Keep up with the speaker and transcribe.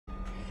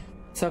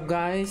What's up,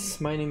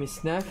 guys? My name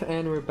is Neff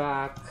and we're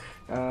back.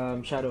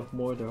 Shadow of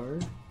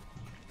Mordor.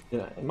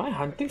 Am I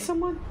hunting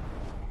someone?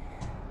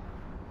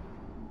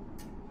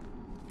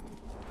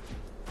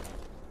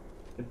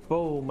 The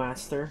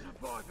Bowmaster.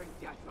 Surviving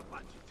death a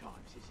bunch of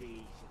times is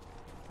easy.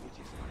 You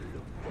just gotta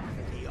look back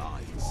in the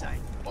eye and say,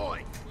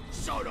 "Oi,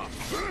 sod off."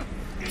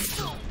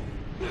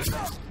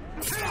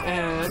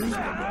 And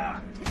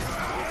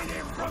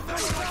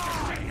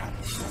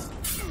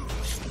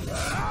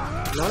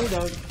no, you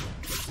don't.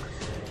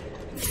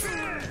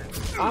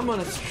 I'm on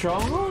a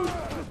stronghold?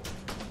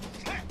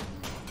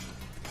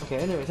 Okay,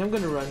 anyways, I'm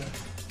gonna run.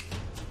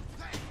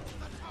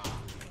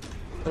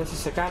 There's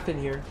just a captain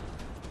here.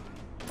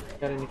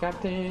 Got any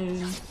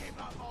captain?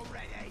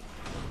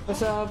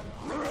 What's up?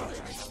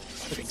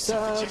 What's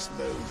up?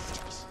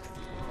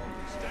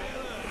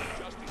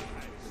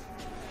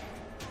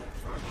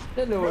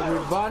 Hello,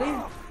 everybody.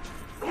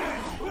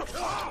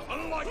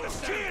 Unlike the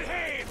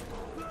skinhead,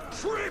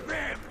 trip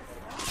him.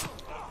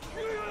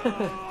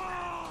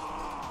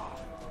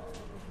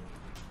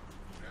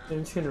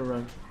 I'm just gonna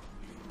run.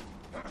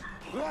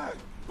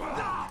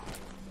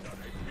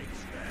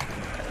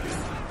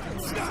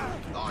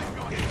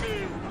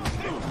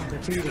 The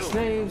few the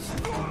slaves.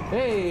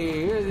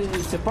 Hey,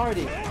 it's a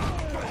party.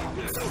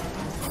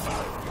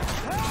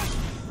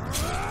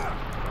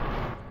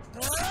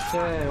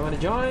 Okay, wanna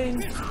join?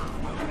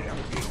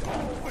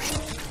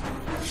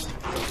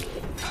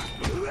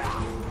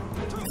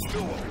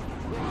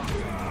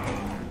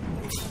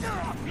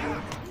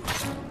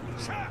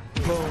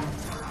 Boom.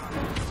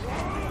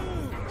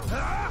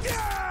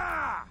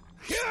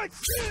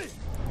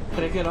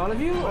 Can I kill all of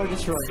you or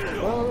just run?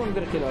 Well, I'm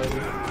gonna kill all of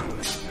you.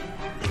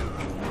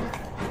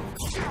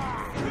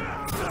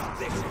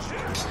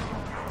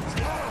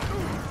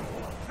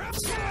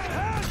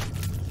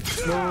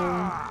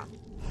 Boom.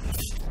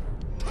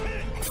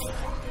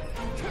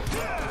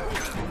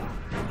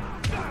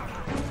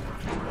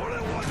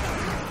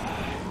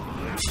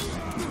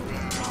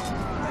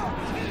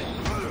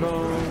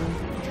 Boom.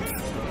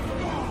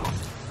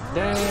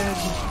 Dead.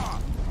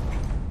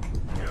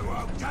 You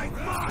won't take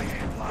my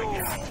head like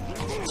that.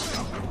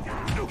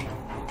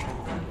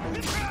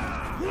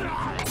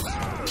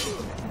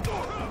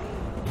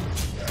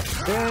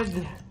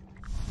 Dead.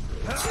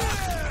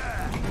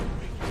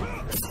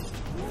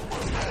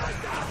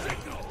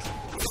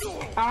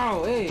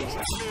 Ow, hey.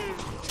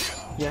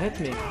 Yeah, hit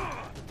me.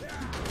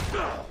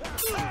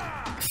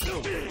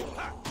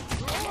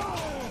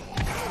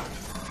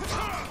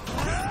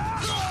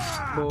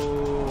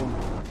 Boom.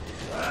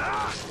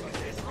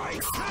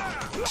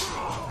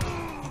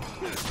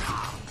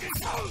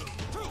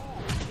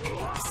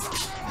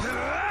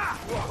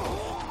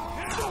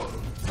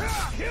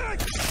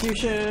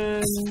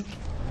 Execution.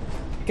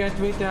 Can't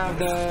wait to have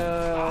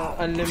the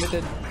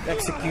unlimited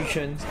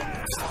execution.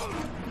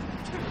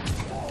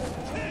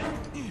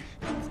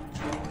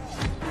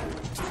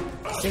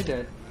 Say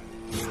that.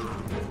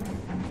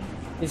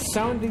 It's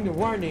sounding the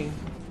warning,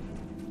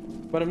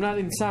 but I'm not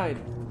inside.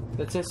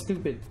 That's just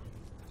stupid.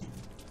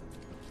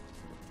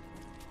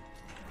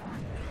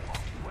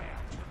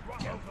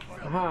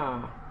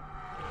 Aha.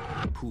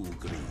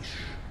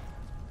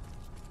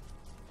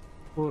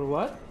 For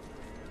what?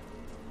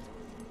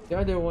 The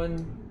other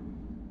one.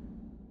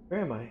 Where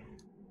am I?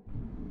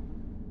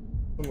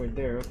 Somewhere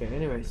there. Okay.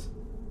 Anyways,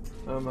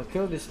 I'm gonna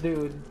kill this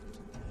dude.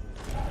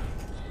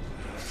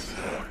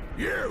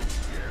 You!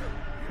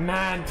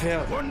 Man, Phil.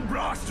 One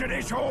blast to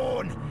this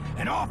horn,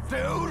 and off the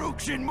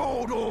Uruks in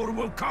Mordor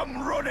will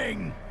come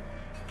running!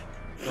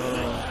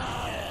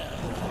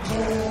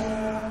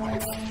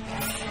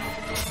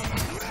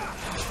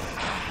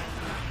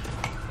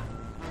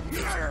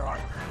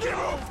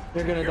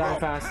 You're gonna die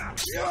fast.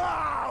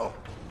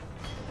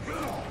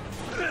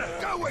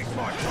 Go waste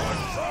my time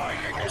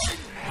trying!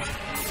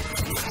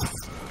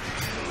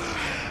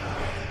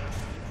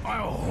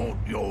 I'll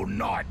haunt your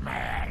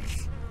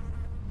nightmares!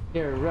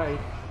 You're right.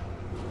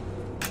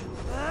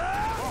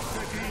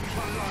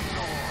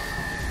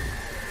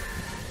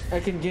 I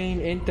can gain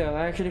intel.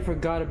 I actually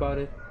forgot about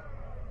it.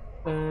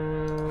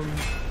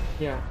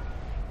 Yeah.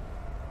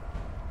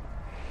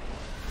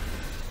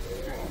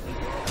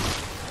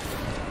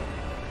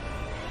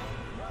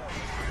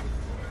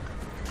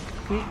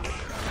 Weak.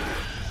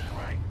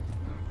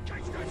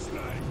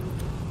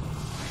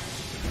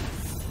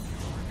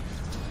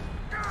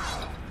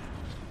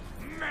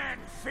 Man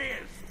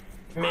filth!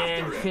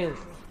 Man,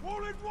 filth.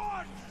 All at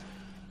once!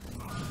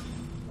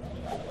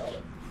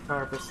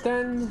 Harper's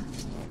 10.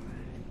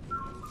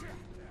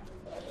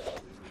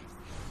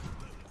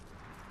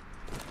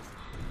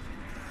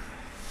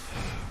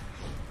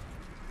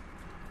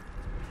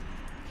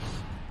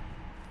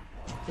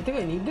 I think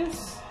I need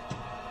this.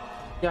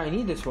 Yeah, I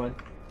need this one.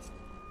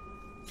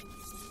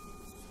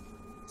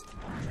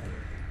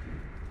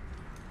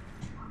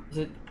 Is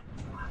it?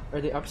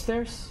 Are they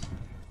upstairs?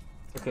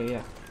 Okay,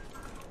 yeah.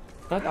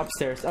 Not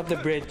upstairs, up the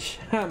bridge.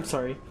 I'm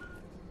sorry.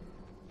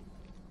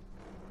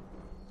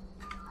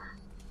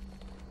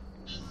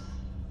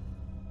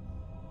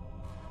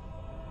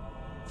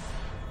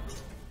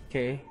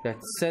 Okay,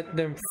 let's set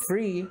them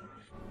free.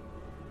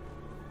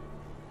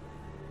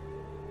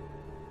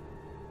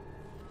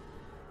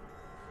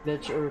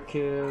 That's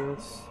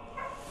Uruks.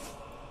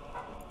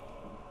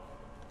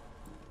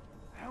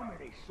 How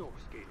many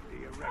soft skin do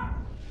you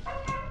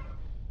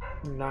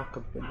reckon? Knock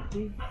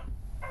ability.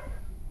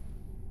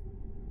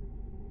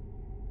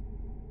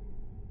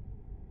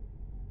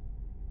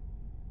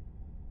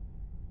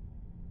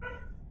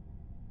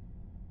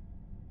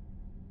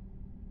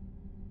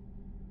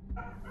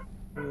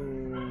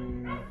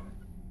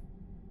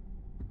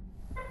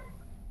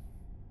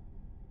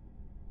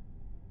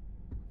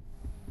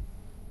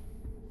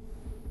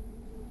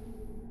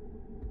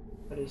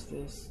 What is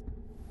this?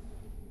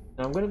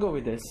 No, I'm gonna go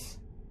with this.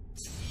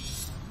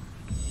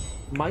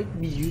 Might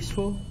be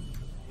useful.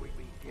 We'd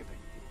be given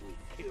if we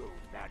killed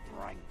that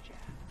ranger.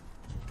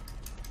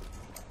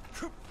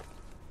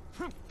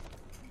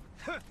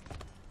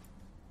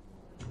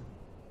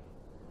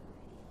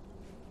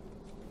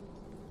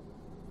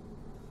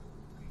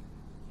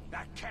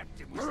 That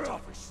captain was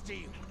tough as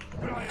steel,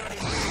 but I only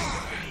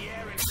moved in the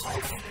air and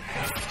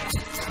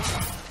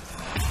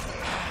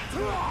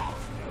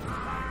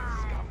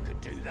Scum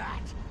could do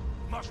that.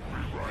 Must be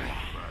right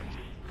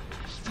magic.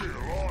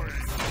 Still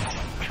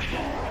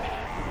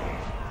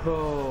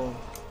Oh.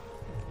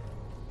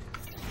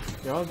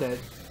 You're all dead.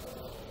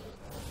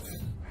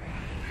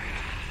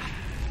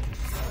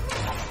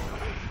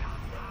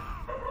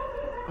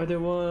 Other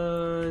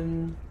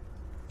one.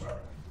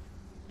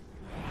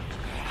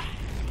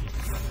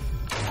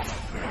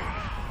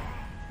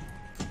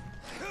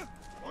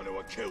 Wonder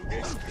what killed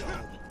this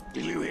guy.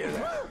 Did you hear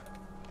that?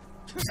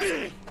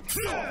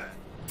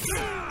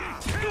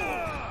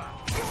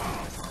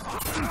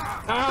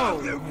 Ow!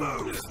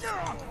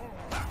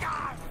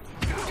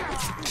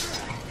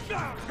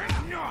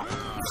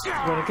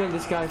 I'm gonna kill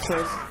this guy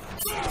first.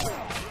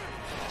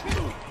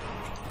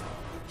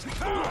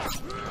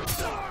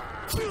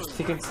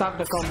 He can stop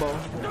the combo.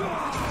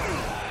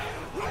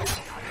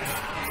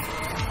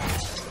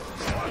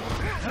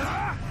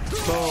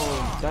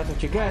 Boom! That's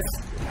what you get.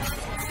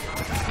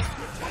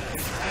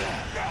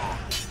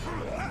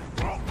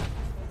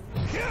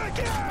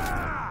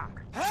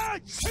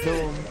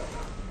 Boom.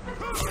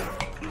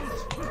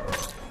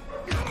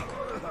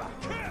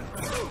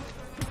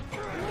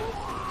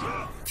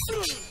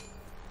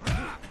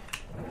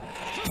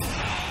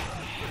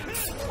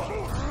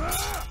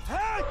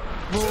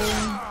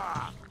 Boom.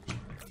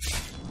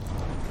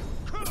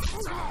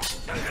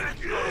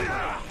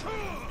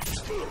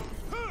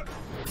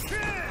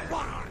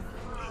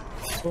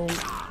 Boom.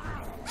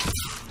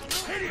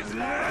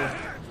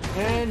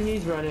 And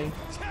he's running.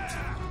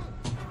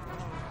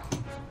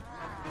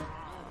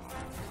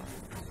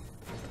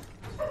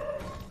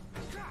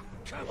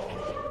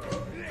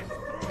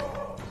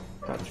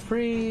 Got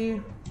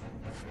free.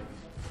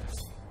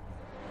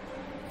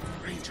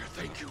 Ranger,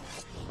 thank you.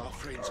 Our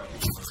friends are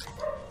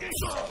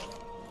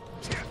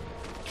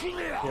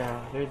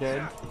Yeah, they're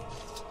dead.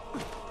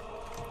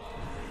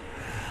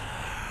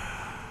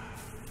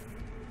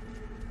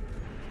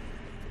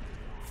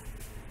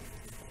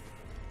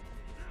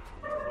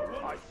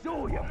 I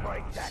saw you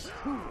break that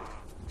tool.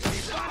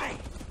 It's funny.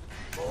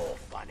 More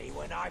funny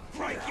when I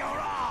break your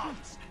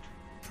arms.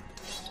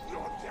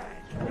 You're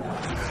dead.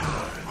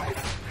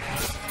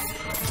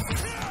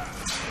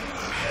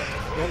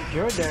 Yep,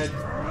 you're dead.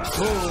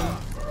 Boom.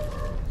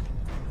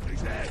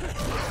 He's dead.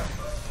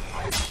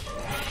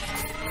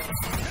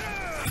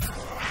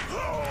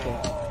 Okay.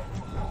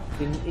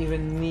 Didn't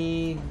even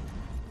need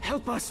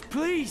Help us,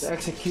 please! to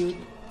execute.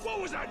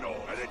 What was that noise?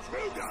 An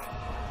intruder.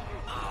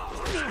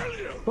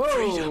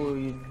 Whoa,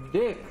 you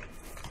dick.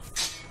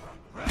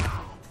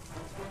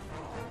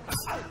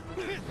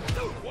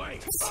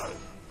 Wait.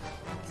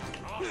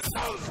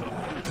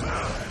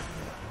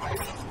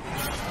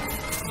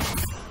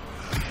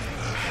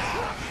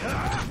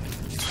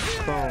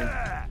 Boom.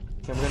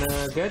 Okay, I'm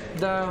gonna get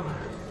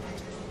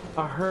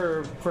a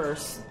herb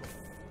first.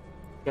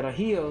 Gotta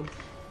heal.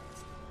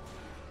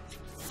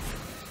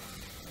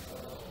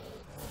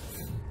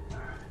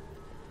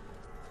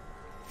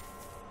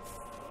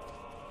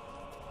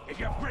 If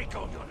you break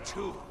all your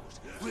tools,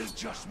 we'll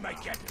just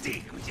make you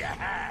dig with your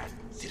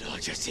hands. Did I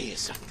just hear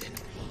something?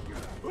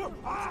 Boom.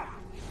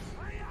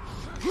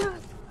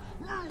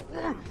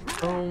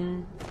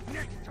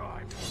 Next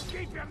time,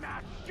 keep your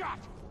mouth shut.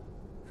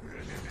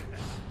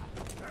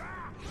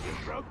 You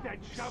broke that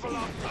shovel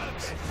on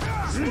purpose.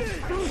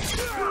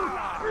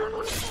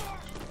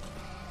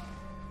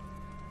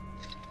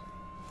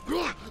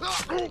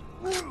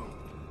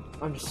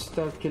 I'm just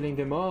stuck killing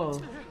them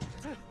all.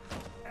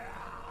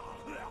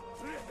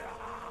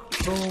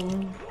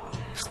 Boom.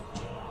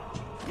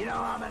 You know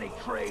how many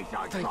trees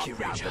I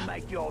chopped out to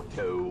make your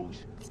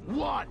tools?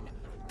 One.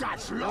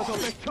 That's lots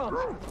of it.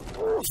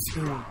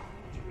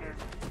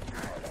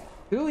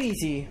 Too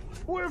easy.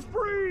 We're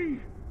free.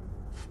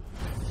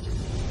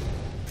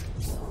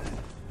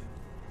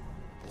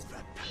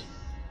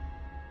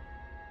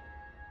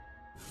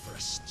 For a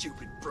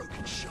stupid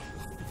broken shovel.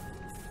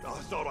 I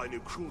thought I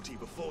knew cruelty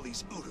before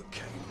these Uruks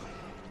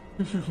came.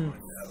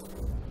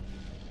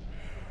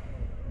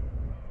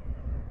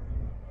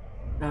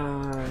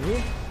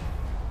 Yeah.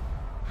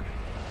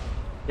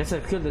 Guess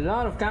I've killed a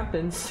lot of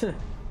captains.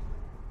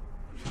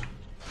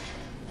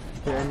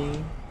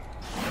 Any?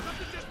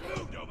 Just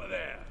moved over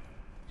there.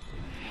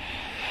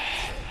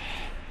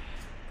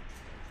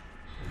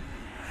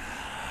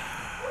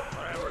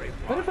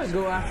 What if I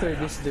go after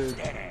this dude?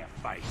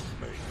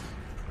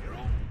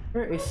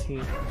 Where is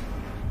he?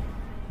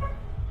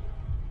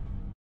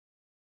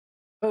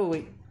 Oh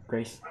wait,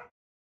 Grace.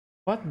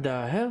 What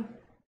the hell?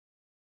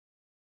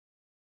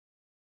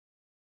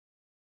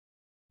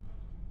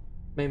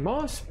 My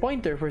mouse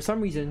pointer for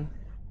some reason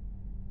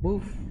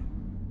move.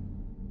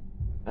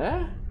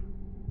 Huh?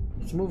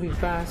 It's moving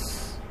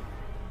fast.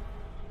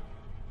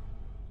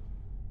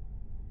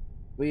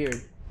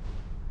 Weird.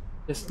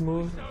 Just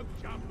move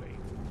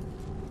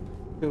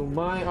to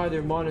my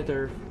other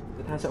monitor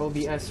that has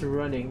OBS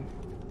running.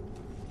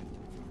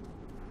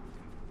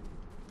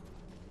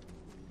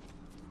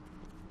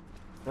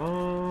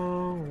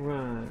 Long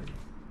run.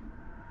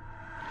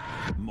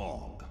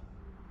 Mog.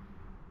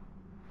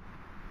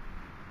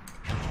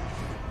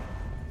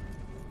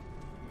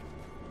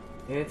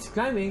 It's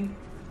climbing.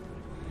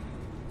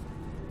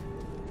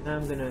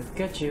 I'm gonna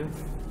catch you.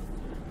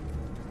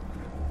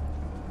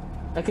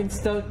 I can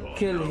still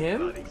kill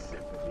him.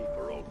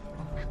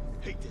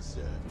 He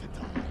deserved to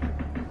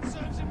die.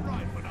 Serves him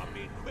right for not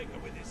being quicker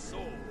with his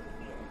sword.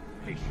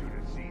 He should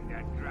have seen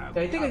that grab.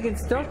 I think I can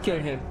still kill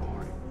him.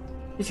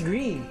 He's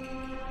green.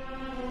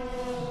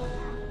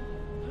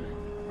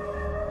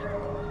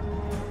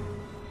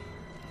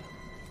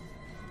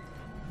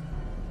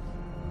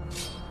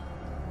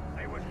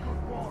 They was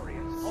good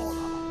warriors, all of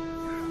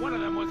them. One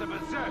of them was a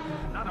berserker,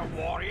 not a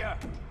warrior.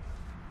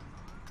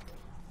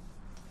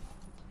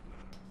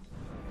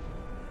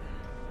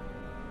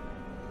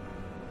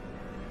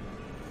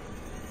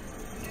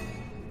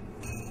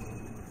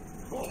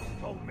 Wolf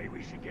told me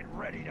we should get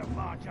ready to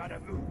march out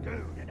of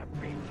Udun in a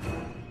bit.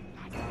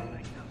 That don't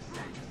make no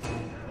sense.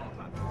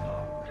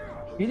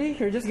 Really?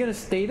 You're just gonna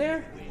stay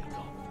there?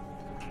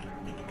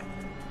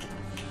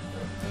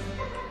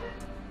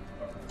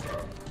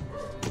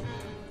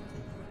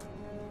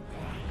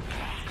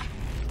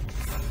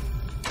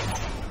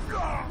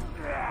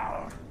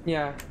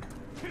 Yeah.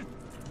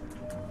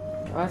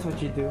 That's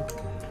what you do.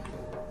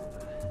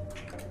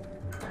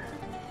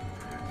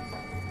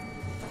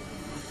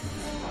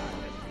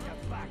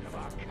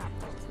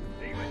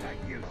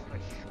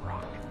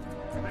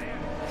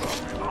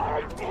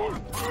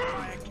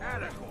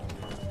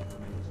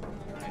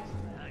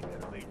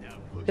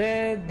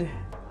 Dead.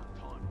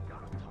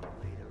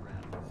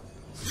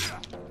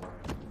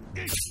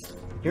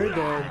 You're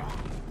dead.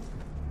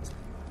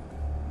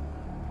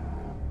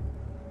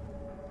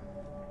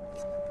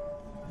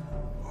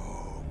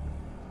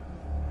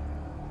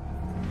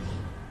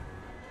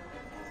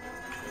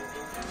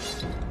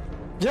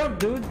 Jump,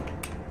 dude.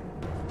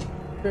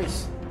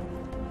 Grace.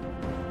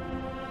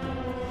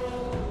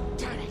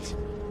 Damn it.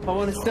 I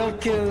want to still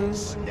kill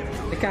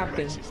the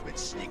captain.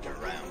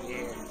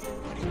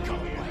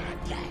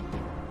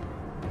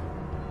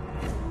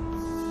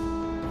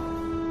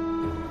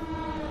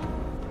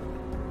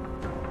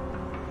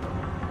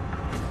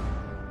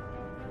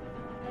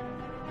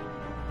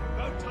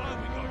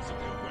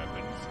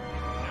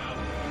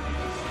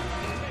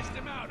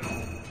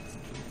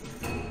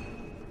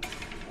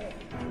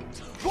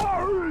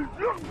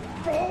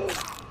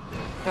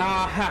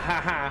 Ah ha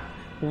ha ha!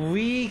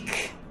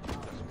 Weak.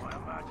 That's my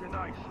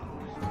imagination.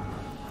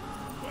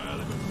 Well,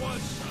 if it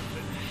was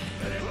something,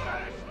 then it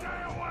better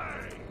stay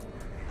away.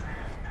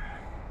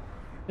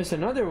 There's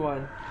another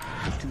one.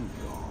 Too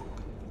long.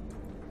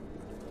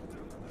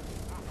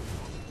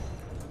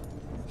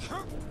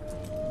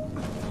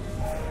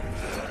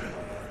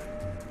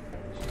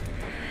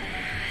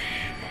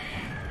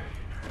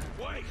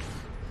 Wait.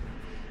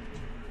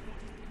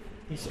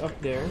 He's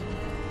up there.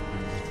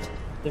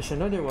 There's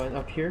another one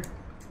up here.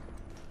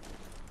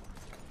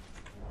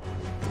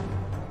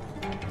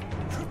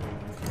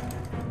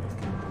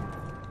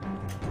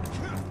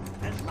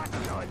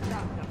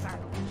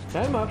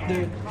 I'm up,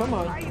 dude. Come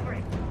on.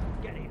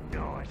 Get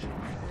indoors.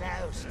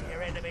 Louse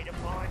your enemy to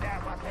find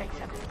out what makes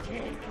him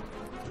tick.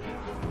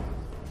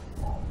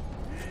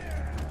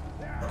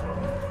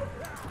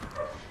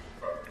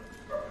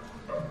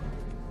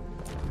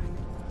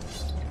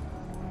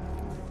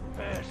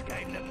 First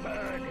came the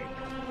burning,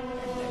 and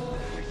then the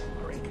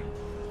whispering.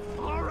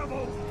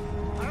 Horrible!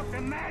 I hope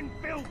the man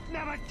filth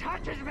never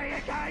touches me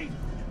again!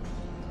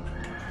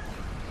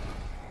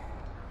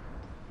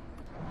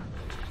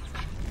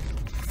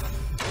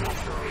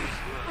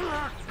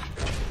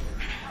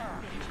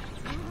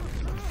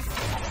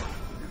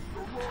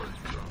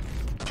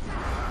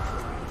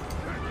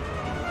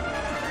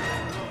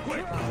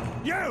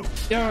 You!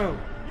 Yo!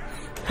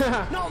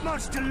 Not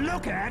much to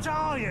look at,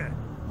 are you?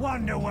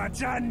 Wonder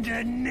what's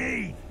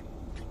underneath.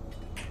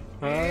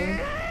 We're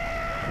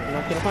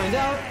not gonna find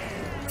out.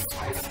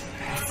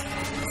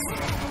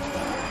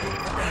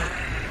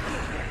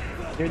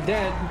 You're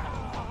dead.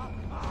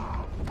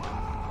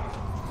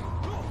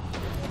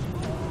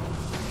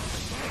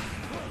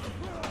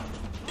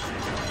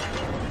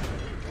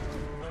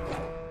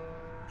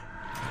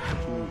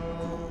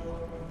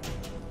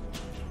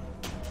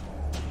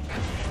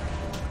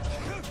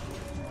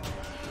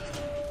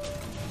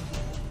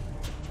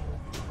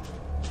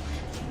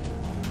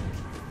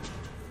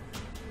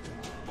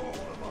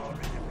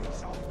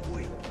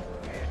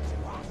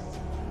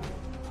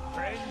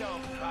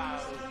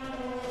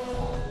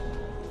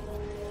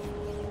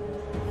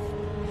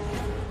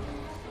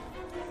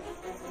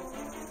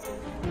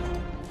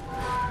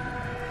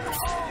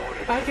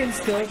 I can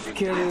still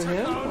kill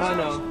him. Oh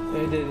no,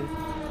 I didn't.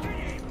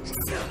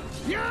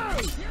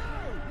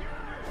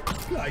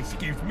 Place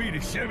gives me the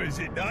shivers,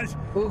 it does.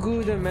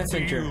 Ugu the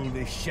messenger. Feel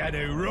the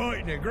shadow right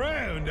in the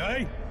ground,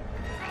 eh?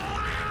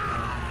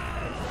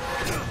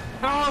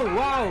 Oh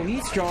wow,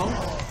 he's strong.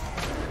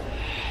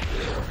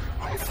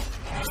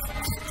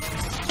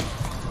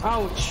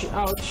 Ouch,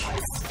 ouch.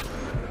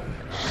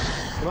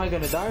 Am I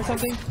gonna die or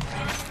something?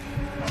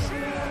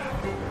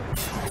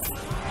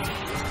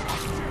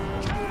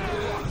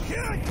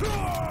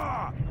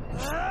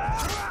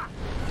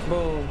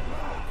 Boom.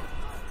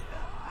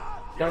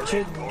 That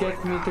should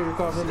get me to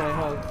recover my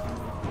health.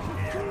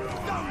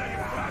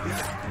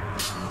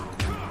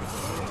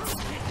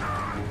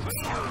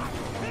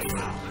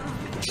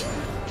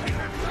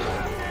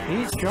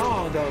 He's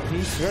strong though,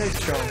 he's very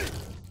strong.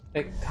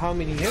 Like, how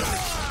many hits?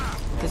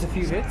 Just a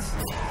few hits?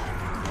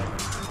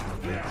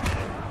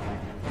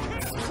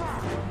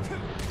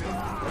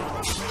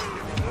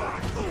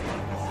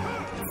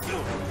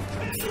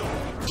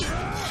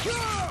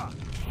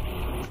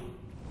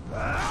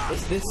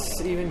 Is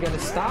this even gonna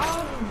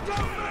stop?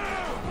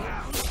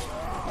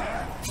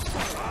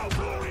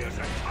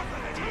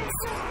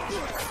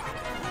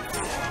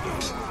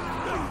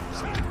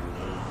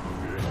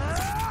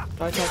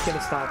 Oh, it's not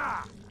gonna stop.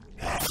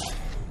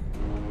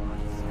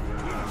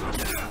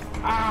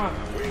 Ah!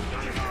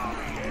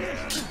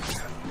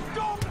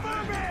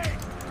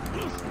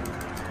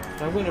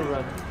 I'm gonna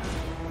run.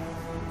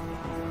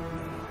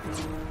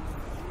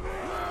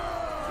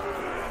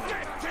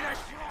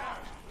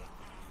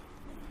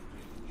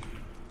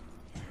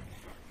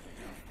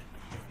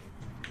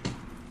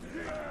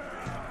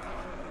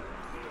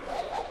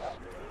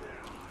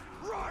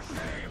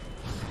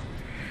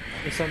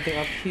 There's something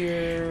up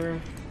here.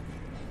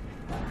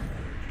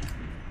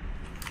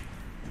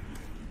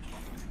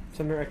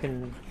 Somewhere I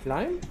can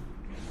climb?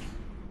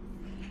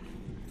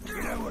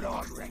 You know what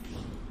I reckon?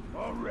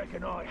 I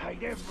reckon I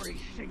hate every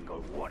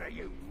single one of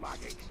you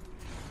maggots.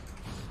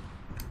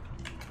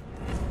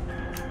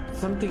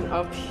 Something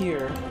up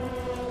here.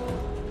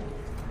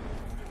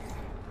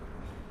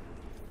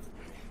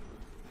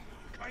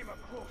 Came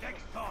across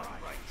next time,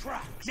 right?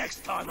 Trap.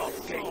 Next time I'll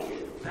get you.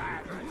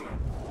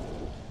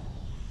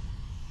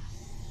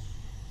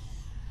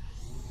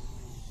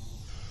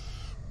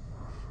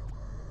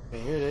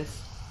 Okay, here it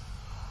is.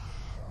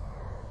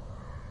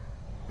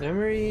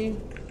 Memory.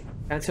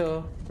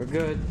 Cancel. We're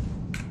good.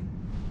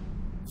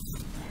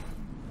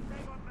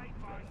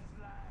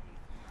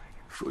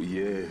 For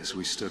years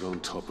we stood on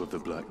top of the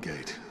Black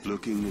Gate,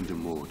 looking into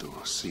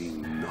Mordor,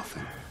 seeing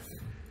nothing.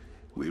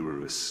 We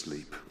were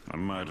asleep. A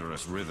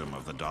murderous rhythm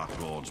of the Dark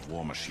Lord's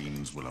war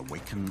machines will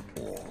awaken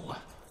all.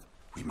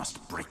 We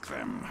must break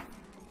them.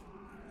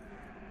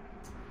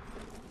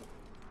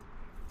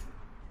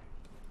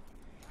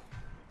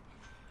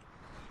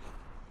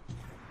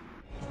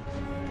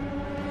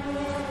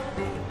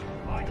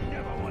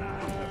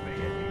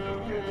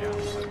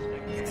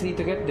 Just need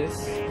to get this.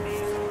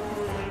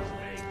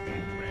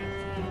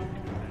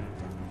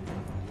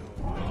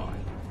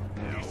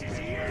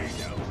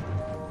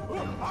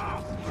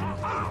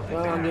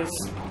 Well, I'm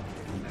just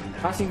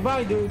passing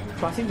by, dude.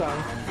 Passing by.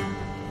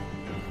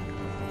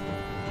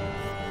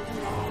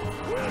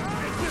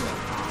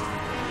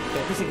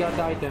 Yeah, because he got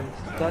the item.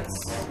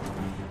 That's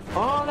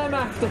all I'm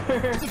after.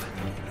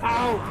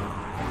 Ow!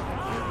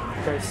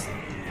 First.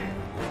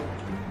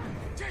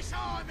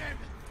 Disarm him!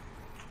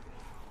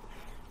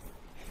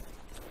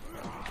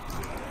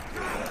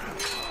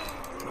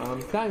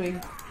 I'm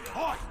climbing.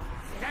 Hot!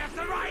 There's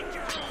the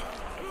ranger!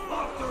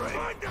 After him!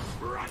 Find the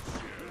brush!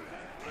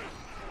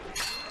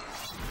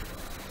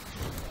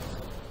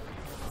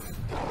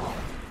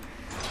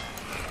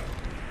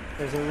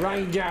 There's a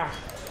ranger,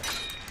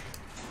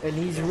 and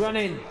he's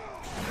running.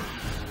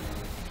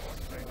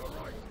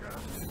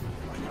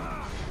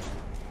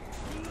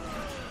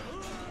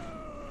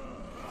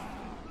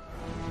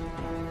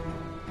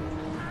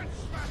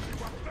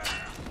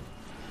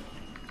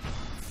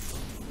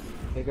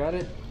 I got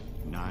it.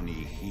 Nani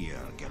here,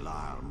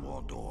 Galar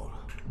Mordor.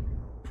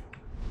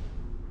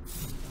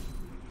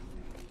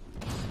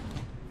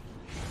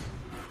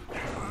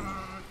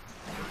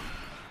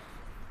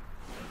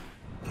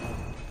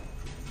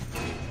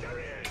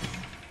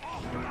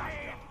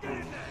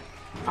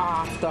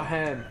 After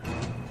him.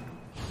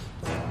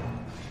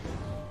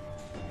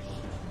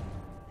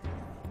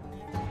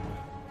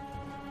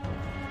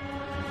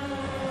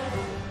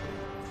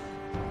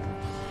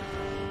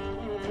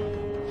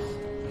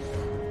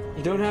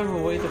 You don't have a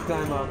way to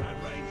climb up.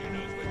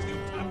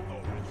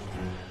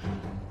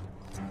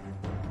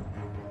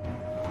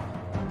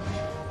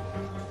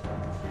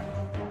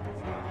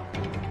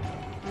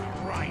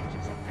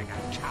 Ranger's a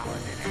bigger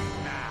coward than his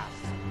mouth.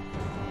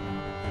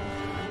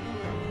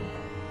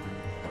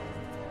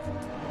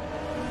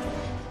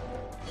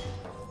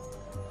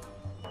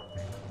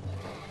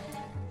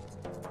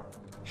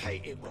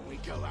 Hate it when we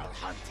go out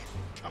hunting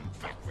and come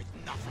back with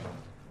nothing.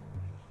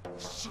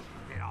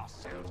 Shooting at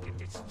ourselves, get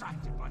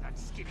distracted by that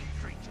skinny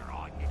creature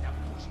hiding in the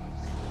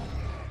bushes.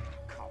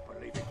 Can't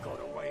believe it got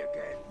away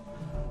again.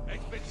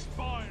 And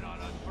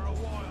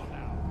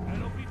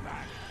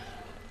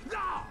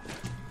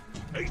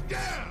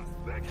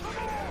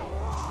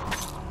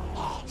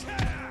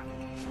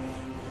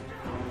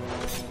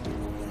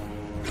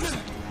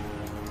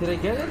Did I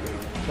get it?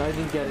 No, I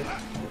didn't get it.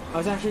 I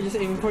was actually just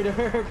aiming for the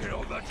herb.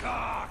 Kill the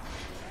dog!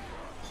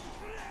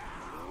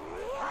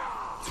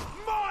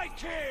 My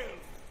kill!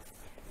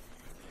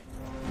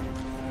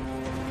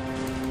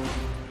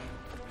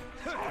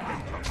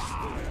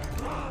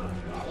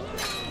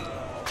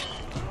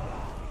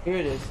 Here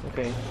it is.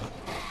 Okay.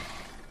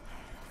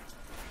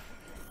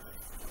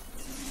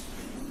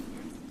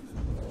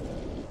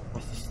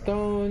 What's the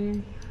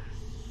stone?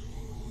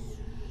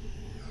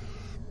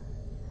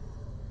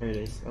 There it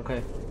is.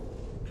 Okay.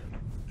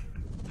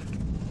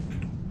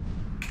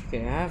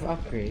 Okay, I have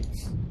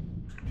upgrades.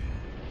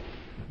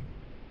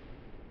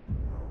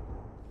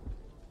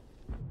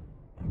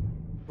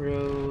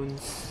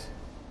 Runes.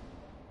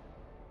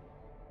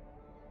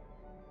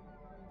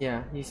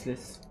 Yeah,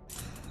 useless.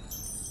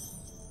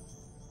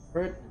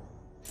 Right.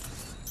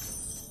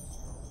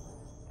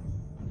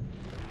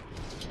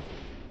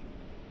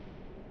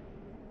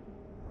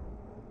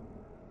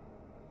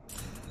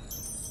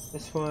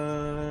 This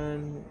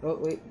one. Oh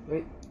wait.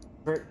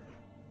 Vert.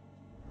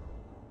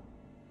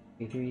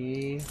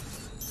 3.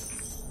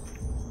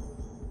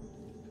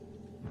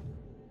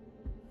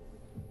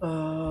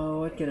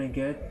 What can I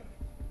get?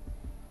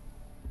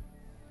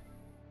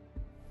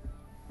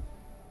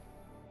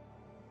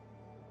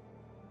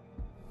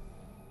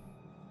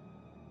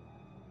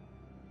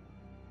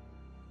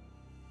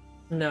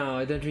 No,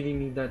 I don't really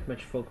need that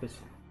much focus.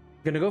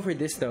 Gonna go for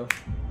this though.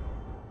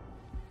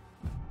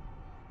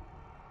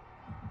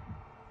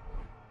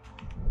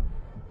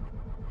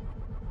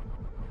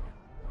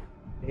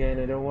 Again,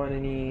 I don't want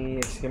any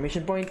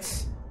exclamation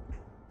points.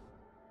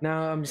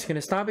 Now I'm just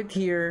gonna stop it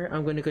here.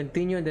 I'm gonna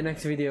continue in the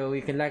next video.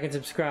 You can like and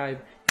subscribe.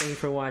 Thank you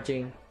for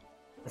watching.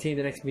 I'll see you in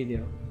the next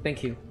video.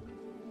 Thank you.